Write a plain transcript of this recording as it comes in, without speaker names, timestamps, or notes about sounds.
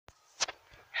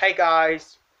Hey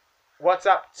guys, what's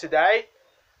up today?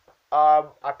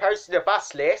 I posted a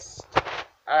bus list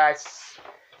and it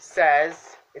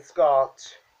says it's got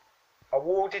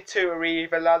awarded to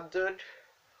Arriva London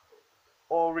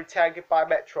or retagged by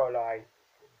Metro Line.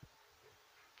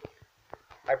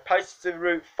 I posted the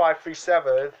route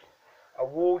 537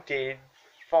 awarded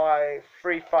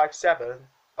 5357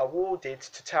 awarded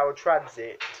to Tower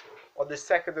Transit on the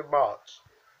 2nd of March.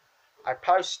 I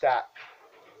posted that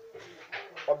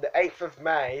on the 8th of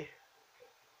May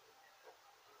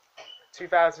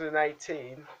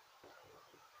 2018.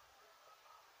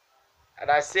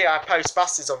 And I see I post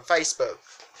buses on Facebook.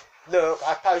 Look,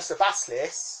 I post a bus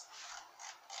list.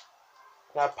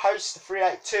 And I post the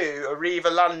 382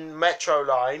 Arriva London Metro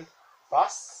Line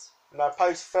bus. And I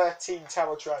post 13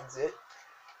 Tower Transit.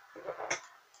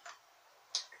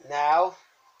 Now,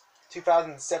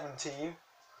 2017.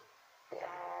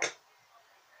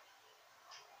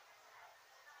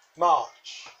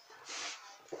 March.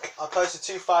 I posted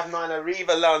 259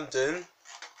 Arriva London.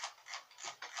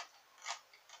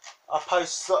 I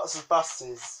post lots of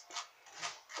buses.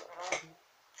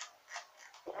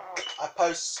 I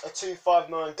post a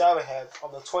 259 go ahead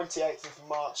on the 28th of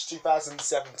March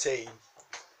 2017.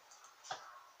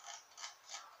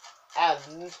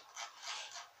 And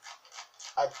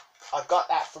I got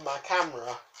that from my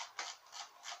camera.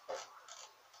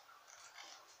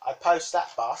 I post that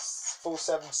bus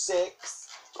 476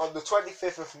 on the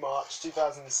 25th of March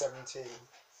 2017.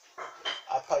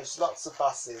 I post lots of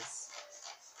buses.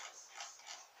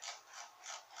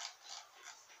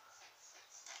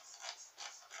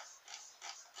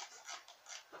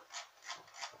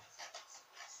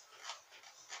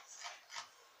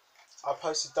 I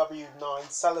posted W9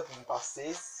 Sullivan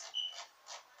buses.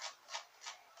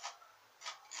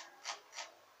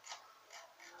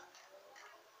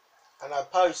 And I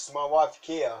post my wife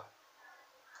Kia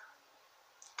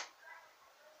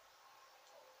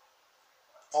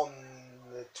on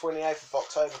the 28th of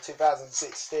October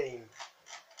 2016.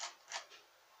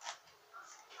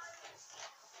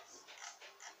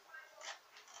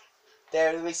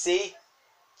 There we see,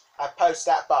 I post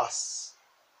that bus.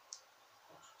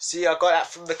 See, I got that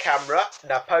from the camera,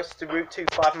 and I posted the route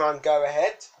 259 go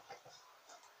ahead,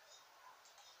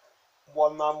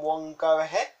 191 go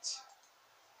ahead.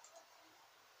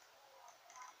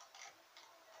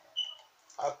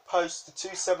 I post the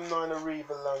 279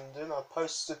 Arriva London, I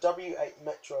post the W8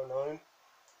 Metro Line,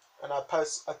 and I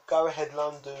post a Go Ahead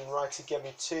London Right Again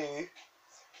Me 2,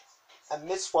 and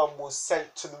this one was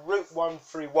sent to the Route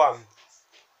 131.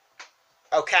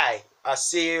 Okay, I'll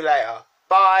see you later.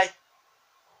 Bye!